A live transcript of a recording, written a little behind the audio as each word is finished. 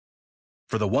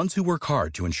For the ones who work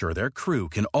hard to ensure their crew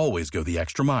can always go the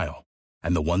extra mile,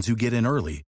 and the ones who get in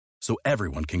early so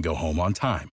everyone can go home on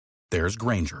time, there's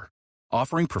Grainger,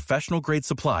 offering professional-grade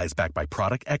supplies backed by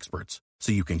product experts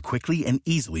so you can quickly and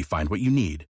easily find what you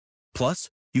need. Plus,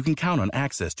 you can count on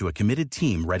access to a committed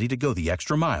team ready to go the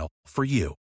extra mile for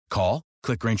you. Call,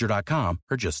 click Grainger.com,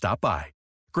 or just stop by.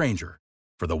 Grainger,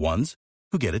 for the ones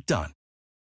who get it done.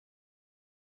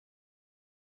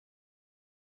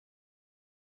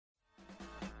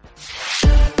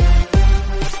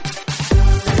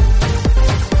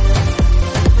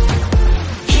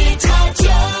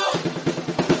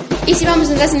 Y si vamos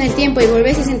atrás en el tiempo y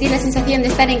volvéis a sentir la sensación de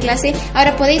estar en clase,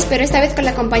 ahora podéis, pero esta vez con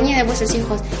la compañía de vuestros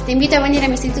hijos. Te invito a venir a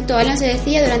mi instituto Alonso de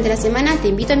Cía durante la semana. Te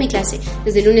invito a mi clase,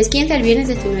 desde el lunes 15 al viernes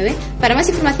 19. Para más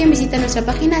información visita nuestra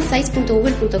página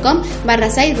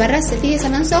sites.google.com/site/Cecilias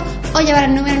Alonso o llamar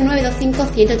al número 925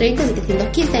 130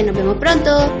 715. Nos vemos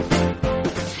pronto.